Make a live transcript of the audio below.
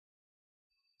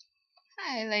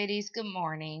Hi, ladies. Good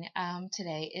morning.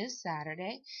 Today is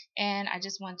Saturday, and I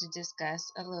just want to discuss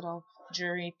a little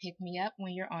jewelry pick me up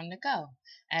when you're on the go.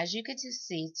 As you get to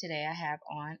see today, I have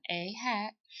on a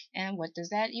hat, and what does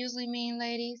that usually mean,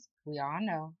 ladies? We all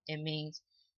know it means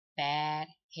bad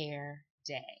hair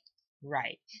day.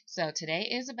 Right. So today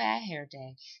is a bad hair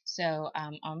day. So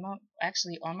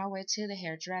actually on my way to the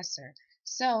hairdresser.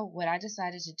 So what I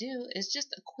decided to do is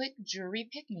just a quick jewelry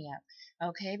pick me up.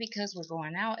 Okay, because we're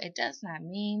going out, it does not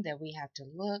mean that we have to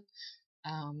look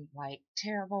like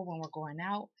terrible when we're going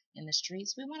out in the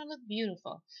streets. We want to look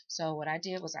beautiful. So what I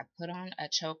did was I put on a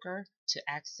choker to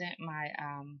accent my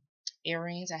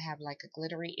earrings. I have like a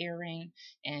glittery earring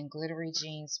and glittery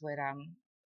jeans with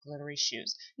glittery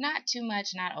shoes. Not too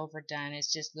much, not overdone.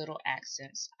 It's just little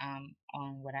accents on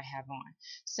what I have on.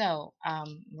 So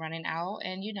running out,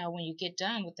 and when you get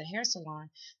done with the hair salon,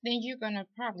 then you're gonna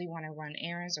probably want to run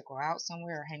errands or go out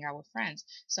somewhere or hang out with friends.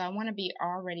 So I want to be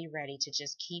already ready to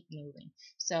just keep moving.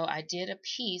 So I did a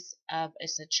piece of,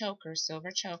 it's a choker, silver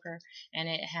choker, and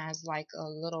it has like a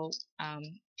little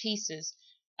pieces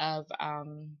of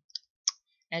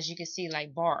as you can see,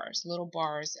 like bars, little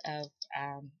bars of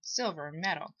silver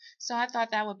metal. So I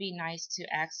thought that would be nice to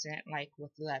accent like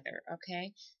with leather.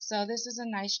 Okay, so this is a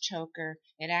nice choker.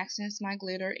 It accents my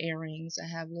glitter earrings. I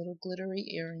have little glittery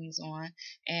earrings on,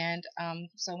 and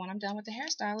so when I'm done with the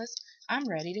hairstylist, I'm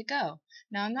ready to go.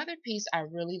 Now another piece I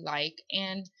really like,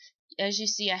 and as you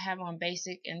see, I have on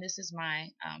basic, and this is my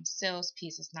sales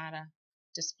piece. It's not a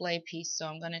display piece, so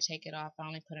I'm going to take it off. I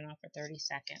only put it on for 30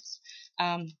 seconds.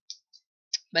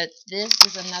 But this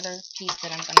is another piece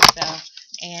that I'm going to sell,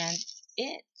 and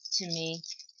it, to me,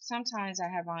 sometimes I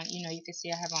have on, you can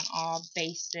see I have on all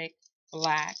basic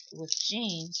black with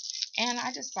jeans, and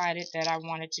I decided that I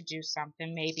wanted to do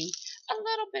something, maybe a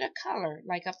little bit of color,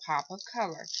 like a pop of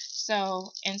color.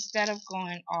 So instead of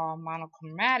going all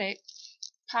monochromatic,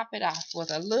 pop it off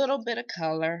with a little bit of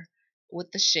color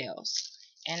with the shells.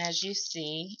 And as you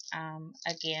see,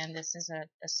 again, this is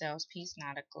a sales piece,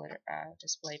 not a glitter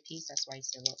display piece. That's why you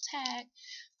see a little tag.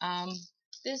 Um,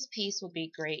 this piece would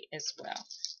be great as well.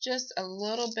 Just a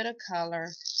little bit of color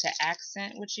to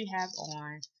accent what you have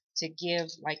on, to give,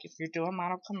 like if you're doing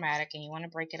monochromatic and you want to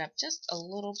break it up just a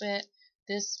little bit,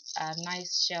 this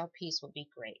nice shell piece would be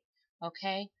great.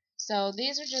 Okay, so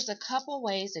these are just a couple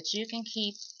ways that you can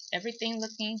keep everything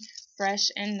looking fresh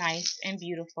and nice and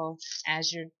beautiful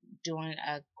as you're doing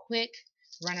a quick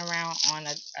run around on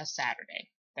a Saturday.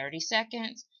 30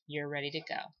 seconds, you're ready to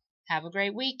go. Have a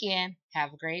great weekend.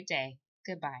 Have a great day.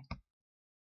 Goodbye.